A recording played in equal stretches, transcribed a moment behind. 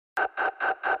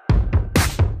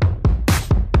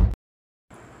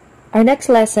Our next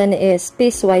lesson is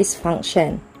piecewise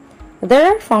function. There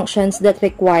are functions that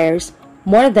requires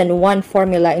more than one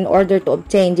formula in order to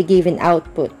obtain the given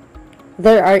output.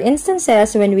 There are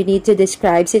instances when we need to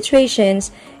describe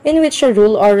situations in which a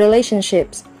rule or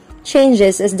relationships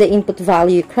changes as the input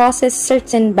value crosses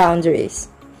certain boundaries.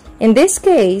 In this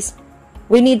case,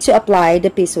 we need to apply the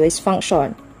piecewise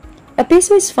function. A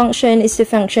piecewise function is a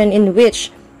function in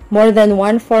which more than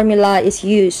one formula is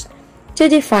used to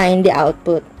define the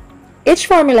output. Each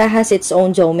formula has its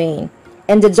own domain,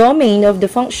 and the domain of the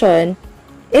function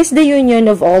is the union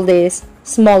of all these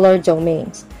smaller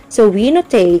domains. So we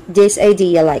notate this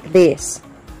idea like this.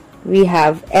 We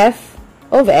have f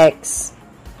of x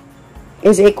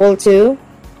is equal to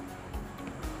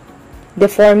the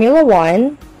formula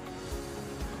 1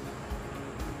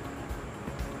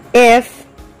 if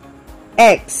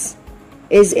x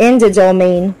is in the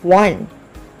domain 1.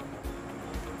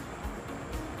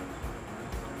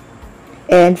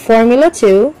 And formula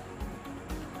 2,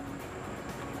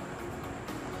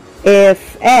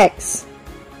 if x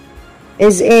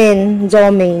is in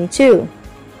domain 2.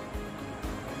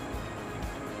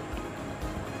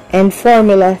 And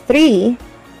formula 3,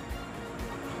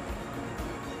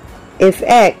 if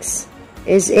x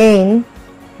is in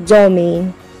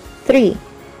domain 3.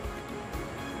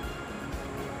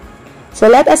 So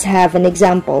let us have an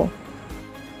example.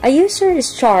 A user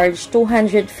is charged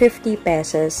 250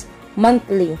 pesos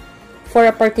monthly for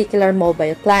a particular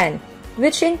mobile plan,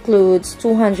 which includes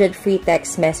 200 free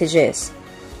text messages.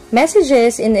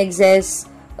 Messages in excess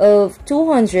of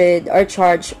 200 are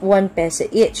charged 1 peso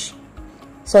each.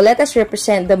 So let us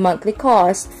represent the monthly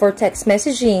cost for text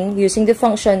messaging using the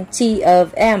function T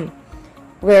of M,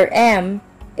 where M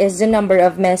is the number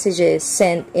of messages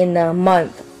sent in a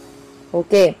month.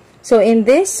 Okay, so in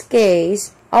this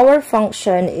case, our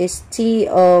function is T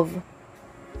of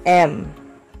M.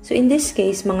 So in this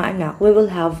case, mga anak, we will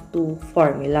have two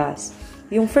formulas.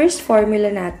 Yung first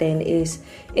formula natin is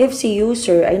if si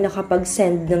user ay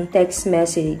nakapag-send ng text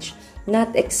message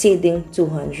not exceeding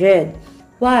 200.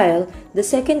 While the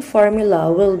second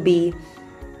formula will be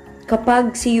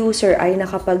kapag si user ay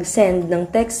nakapag-send ng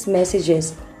text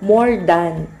messages more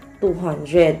than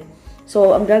 200.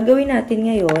 So ang gagawin natin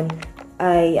ngayon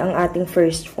ay ang ating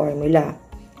first formula.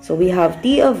 So we have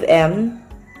T of M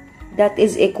that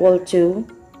is equal to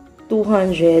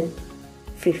 250.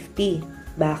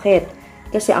 Bakit?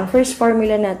 Kasi ang first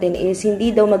formula natin is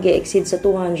hindi daw mag-e-exceed sa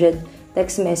 200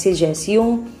 text messages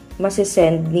yung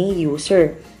masisend ni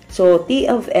user. So, T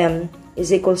of M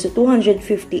is equal to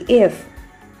 250 if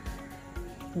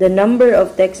the number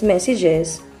of text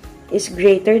messages is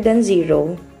greater than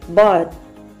 0 but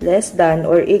less than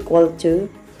or equal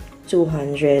to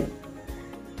 200.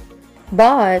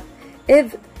 But,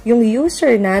 if yung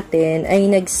user natin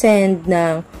ay nag-send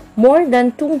ng more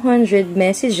than 200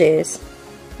 messages,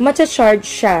 matcha-charge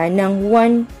siya ng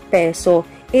 1 peso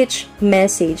each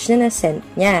message na nasend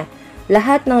niya.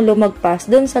 Lahat ng lumagpas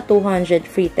dun sa 200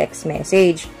 free text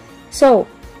message. So,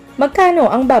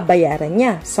 magkano ang babayaran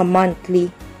niya sa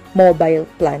monthly mobile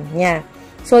plan niya?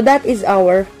 So, that is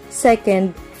our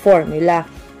second formula.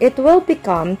 It will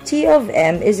become T of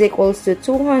M is equals to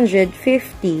 250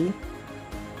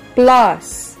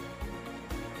 plus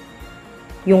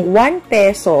yung 1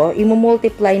 peso,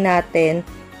 imumultiply natin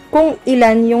kung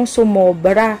ilan yung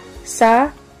sumobra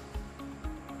sa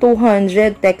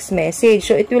 200 text message.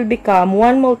 So, it will become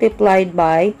 1 multiplied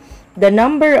by the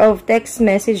number of text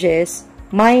messages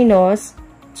minus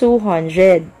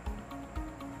 200.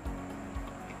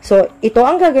 So, ito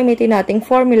ang gagamitin nating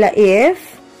formula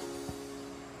if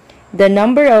the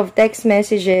number of text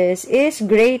messages is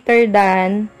greater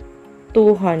than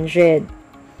 200.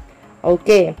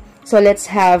 Okay. So, let's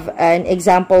have an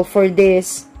example for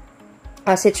this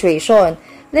situation.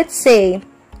 Let's say,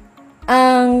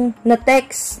 ang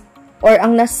na-text or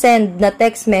ang na-send na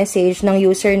text message ng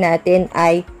user natin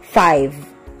ay 5.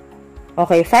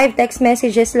 Okay, 5 text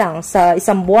messages lang sa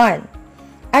isang buwan.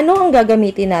 Ano ang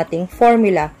gagamitin nating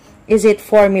formula? Is it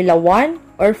formula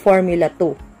 1 or formula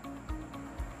 2?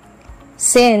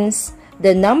 Since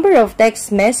the number of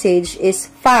text message is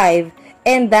 5,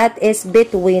 and that is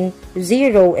between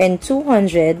 0 and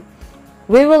 200,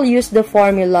 we will use the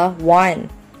formula 1.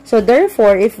 So,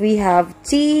 therefore, if we have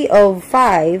T of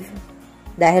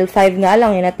 5, dahil 5 nga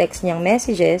lang yung na-text niyang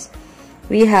messages,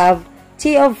 we have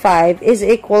T of 5 is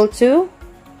equal to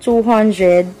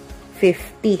 250.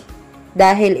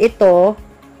 Dahil ito,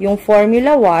 yung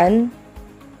formula 1,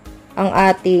 ang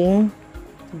ating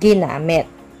ginamit.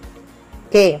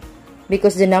 Okay.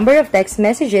 Because the number of text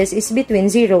messages is between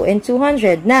 0 and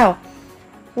 200. Now,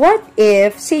 what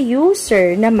if si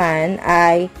user naman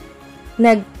ay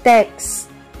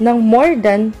nag-text ng more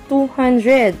than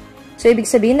 200. So, ibig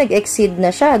sabihin, nag-exceed na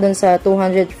siya dun sa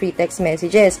 200 free text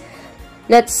messages.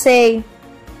 Let's say,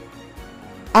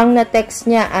 ang na-text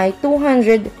niya ay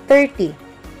 230.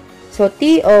 So,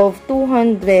 T of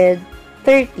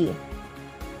 230.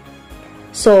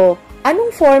 So,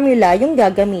 anong formula yung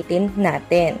gagamitin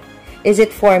natin? Is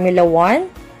it Formula 1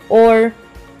 or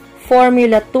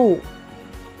Formula 2?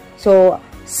 So,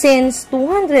 since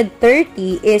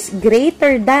 230 is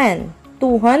greater than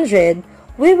 200,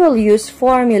 we will use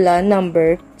formula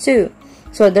number 2.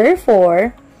 So,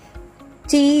 therefore,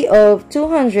 T of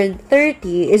 230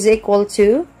 is equal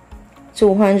to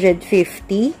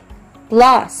 250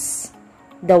 plus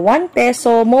the 1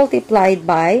 peso multiplied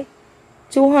by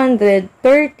 230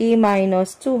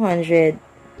 minus 200.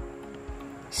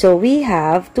 So, we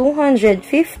have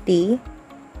 250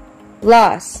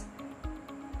 plus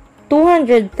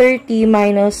 230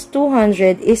 minus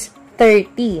 200 is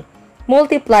 30.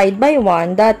 Multiplied by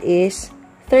 1, that is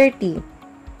 30.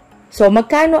 So,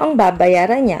 magkano ang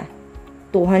babayaran niya?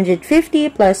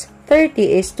 250 plus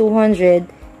 30 is 280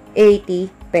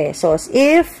 pesos.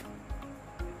 If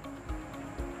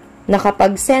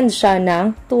nakapag-send siya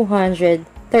ng 230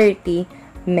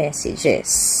 messages.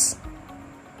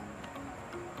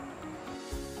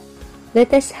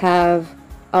 Let us have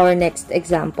our next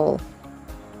example.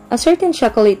 A certain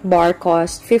chocolate bar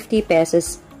costs 50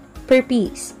 pesos per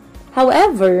piece.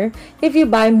 However, if you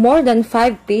buy more than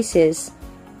 5 pieces,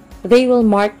 they will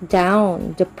mark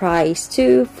down the price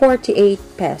to 48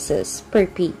 pesos per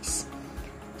piece.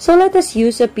 So let us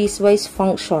use a piecewise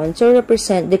function to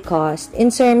represent the cost in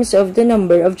terms of the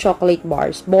number of chocolate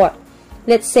bars bought.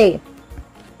 Let's say,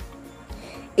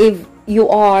 if you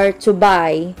are to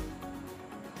buy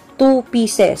 2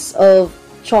 pieces of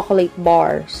chocolate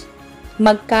bars,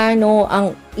 magkano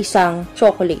ang isang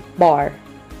chocolate bar?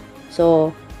 So,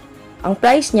 ang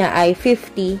price niya ay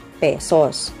 50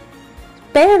 pesos.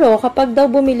 Pero, kapag daw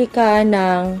bumili ka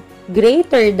ng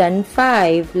greater than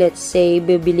 5, let's say,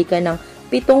 bibili ka ng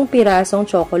 7 pirasong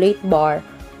chocolate bar,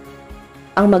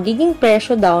 ang magiging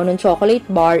presyo daw ng chocolate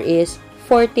bar is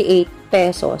 48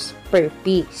 pesos per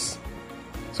piece.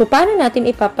 So, paano natin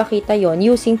ipapakita yon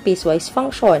using piecewise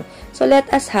function? So, let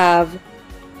us have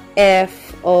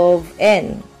f of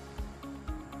n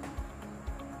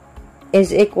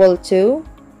is equal to,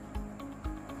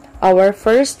 our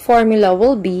first formula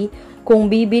will be,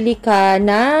 kung bibili ka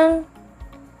ng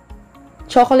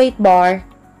chocolate bar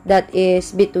that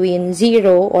is between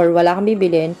 0 or wala kang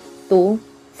bibilin to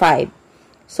 5.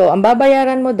 So, ang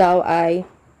babayaran mo daw ay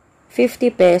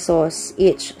 50 pesos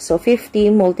each. So,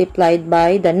 50 multiplied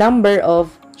by the number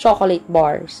of chocolate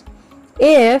bars.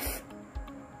 If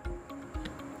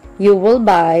you will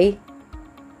buy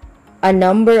a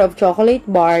number of chocolate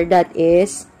bar that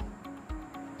is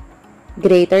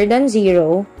greater than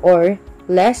 0 or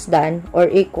less than or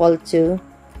equal to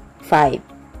 5.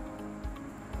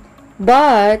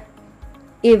 But,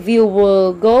 if you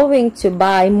will going to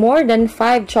buy more than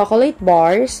 5 chocolate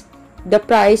bars, the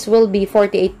price will be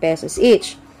 48 pesos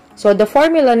each. So, the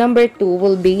formula number 2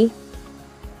 will be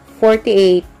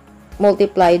 48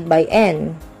 multiplied by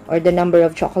n, or the number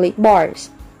of chocolate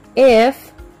bars. If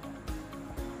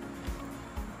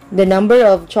the number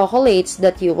of chocolates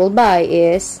that you will buy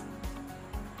is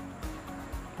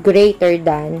greater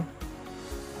than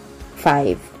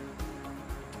 5.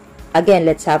 Again,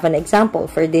 let's have an example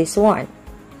for this one.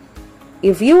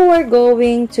 If you are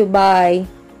going to buy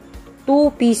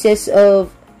 2 pieces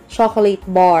of chocolate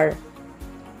bar,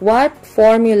 what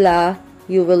formula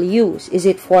you will use? Is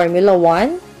it Formula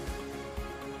 1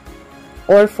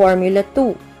 or Formula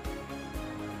 2?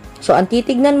 So, ang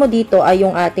titignan mo dito ay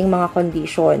yung ating mga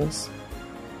conditions.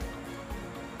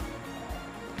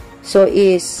 So,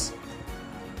 is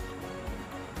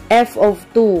f of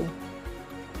 2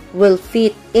 will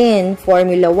fit in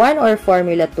Formula 1 or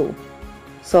Formula 2?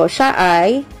 So, siya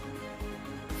ay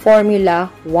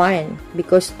Formula 1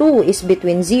 because 2 is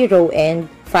between 0 and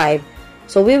 5.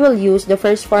 So, we will use the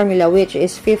first formula which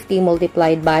is 50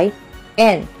 multiplied by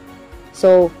n.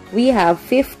 So, we have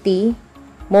 50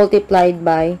 multiplied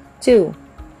by 2.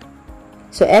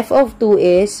 So, f of 2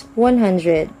 is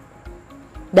 100.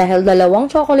 Dahil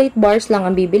dalawang chocolate bars lang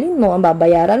ang bibilin mo, ang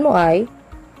babayaran mo ay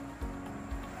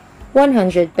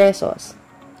 100 pesos.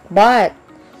 But,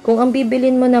 kung ang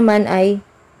bibilin mo naman ay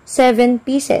 7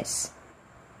 pieces,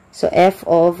 so f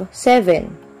of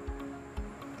 7.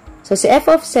 So, si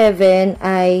f of 7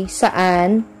 ay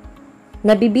saan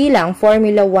nabibilang?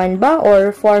 Formula 1 ba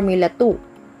or Formula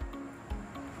 2?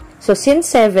 So, since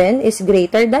 7 is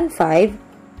greater than 5,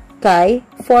 kay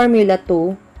Formula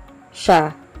 2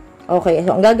 siya. Okay,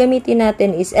 so ang gagamitin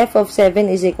natin is f of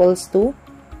 7 is equals to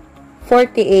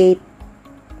 48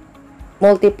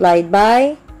 multiplied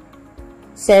by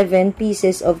 7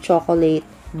 pieces of chocolate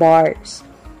bars.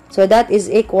 So that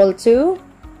is equal to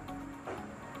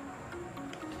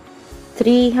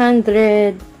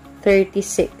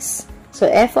 336. So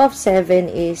f of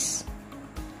 7 is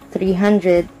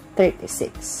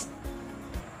 336.